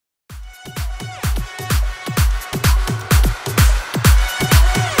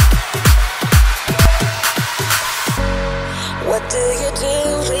do you do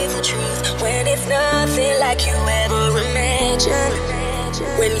with the truth when it's nothing like you ever imagined?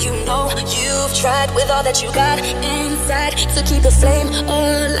 When you know you've tried with all that you got inside to keep the flame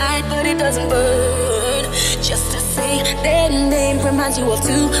alight, but it doesn't burn. Just to say their name reminds you of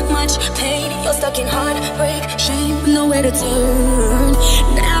too much pain. You're stuck in heartbreak, shame, nowhere to turn.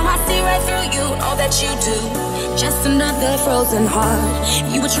 Now I see right through you, all that you do, just another frozen heart.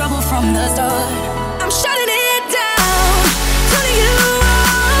 You were trouble from the start. I'm shutting it down, turning you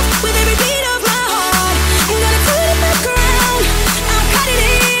off with every beat of my heart. I'm gonna turn it back around, I'm cutting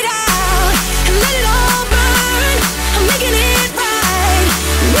it out and let it all burn. I'm making it right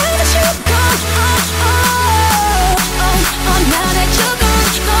now that you're gone. Now that you're gone,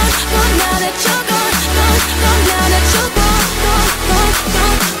 gone, gone. Now that you're gone, gone, gone. Now that you're gone, gone,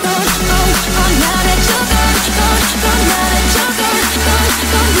 gone, gone, gone. Now that you're gone, gone, gone. Now that you're gone, gone,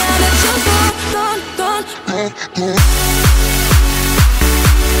 gone. Now that you're gone, gone, gone.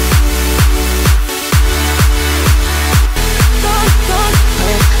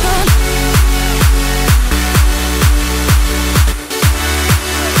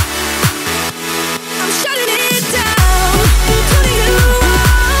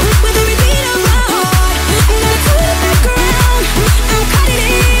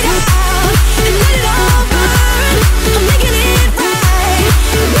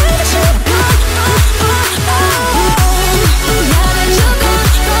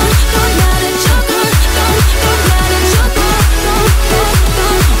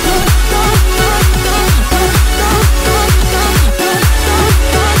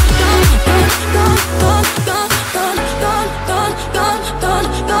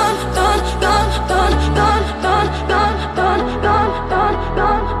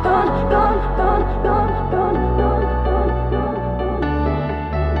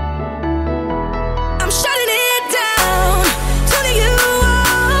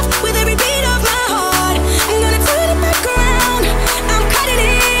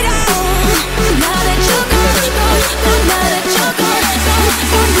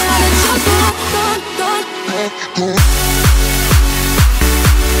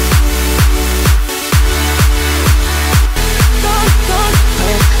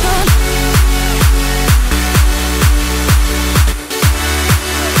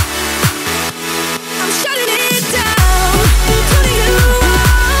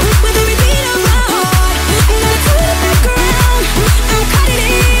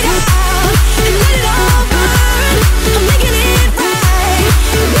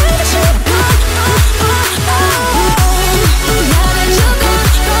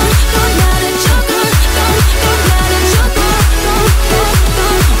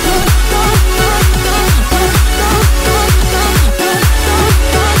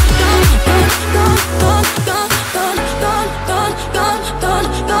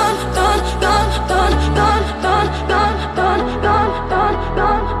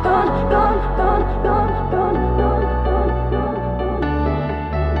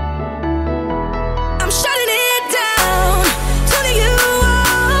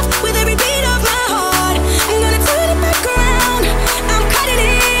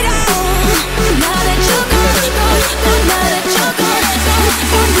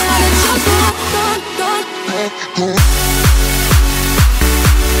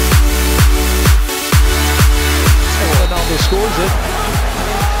 Scores it.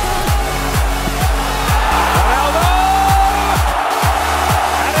 Ronaldo!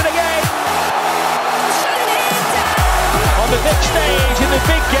 And it again! On the big stage, in the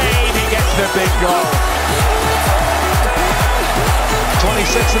big game, he gets the big goal.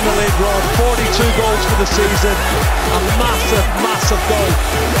 26 in the league run, 42 goals for the season. A massive, massive goal.